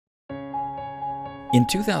In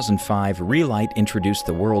 2005, Reelight introduced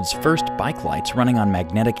the world's first bike lights running on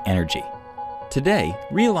magnetic energy. Today,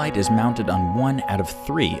 Reelight is mounted on 1 out of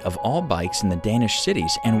 3 of all bikes in the Danish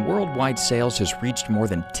cities, and worldwide sales has reached more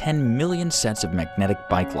than 10 million sets of magnetic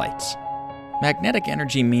bike lights. Magnetic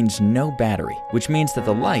energy means no battery, which means that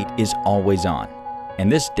the light is always on. And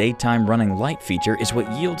this daytime running light feature is what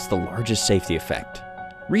yields the largest safety effect.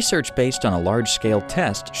 Research based on a large-scale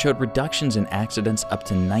test showed reductions in accidents up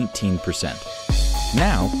to 19%.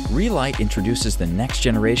 Now, Reelight introduces the next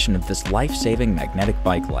generation of this life-saving magnetic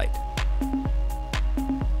bike light.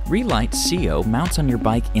 Reelight CIO mounts on your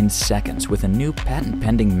bike in seconds with a new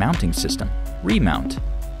patent-pending mounting system, Remount.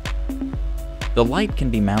 The light can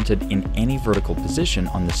be mounted in any vertical position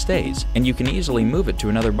on the stays, and you can easily move it to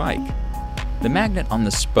another bike. The magnet on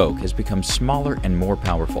the spoke has become smaller and more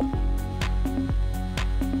powerful.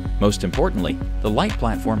 Most importantly, the light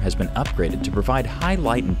platform has been upgraded to provide high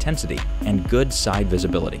light intensity and good side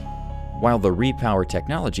visibility, while the repower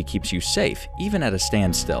technology keeps you safe even at a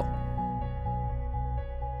standstill.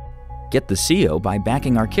 Get the CIO by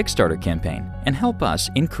backing our Kickstarter campaign and help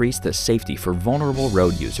us increase the safety for vulnerable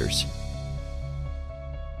road users.